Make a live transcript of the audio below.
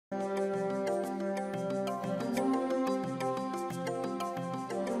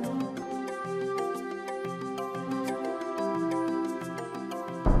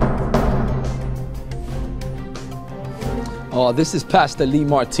Oh, this is Pastor Lee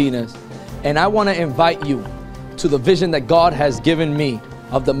Martinez, and I want to invite you to the vision that God has given me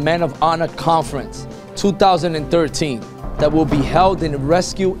of the Men of Honor Conference 2013 that will be held in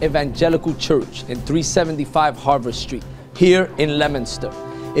Rescue Evangelical Church in 375 Harvard Street here in Leominster.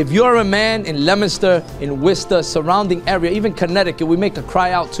 If you're a man in Leominster, in Worcester, surrounding area, even Connecticut, we make a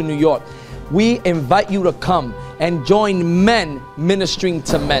cry out to New York. We invite you to come and join men ministering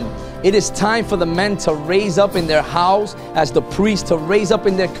to men. It is time for the men to raise up in their house as the priest, to raise up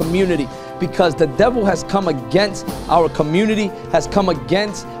in their community, because the devil has come against our community, has come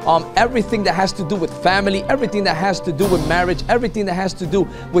against everything that has to do with family, everything that has to do with marriage, everything that has to do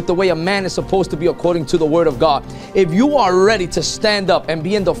with the way a man is supposed to be according to the Word of God. If you are ready to stand up and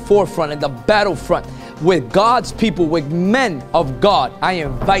be in the forefront, in the battlefront, with God's people, with men of God, I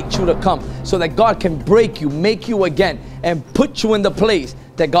invite you to come so that God can break you, make you again, and put you in the place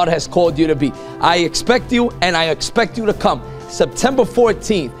that God has called you to be. I expect you, and I expect you to come September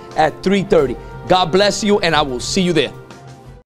 14th at 3:30. God bless you, and I will see you there.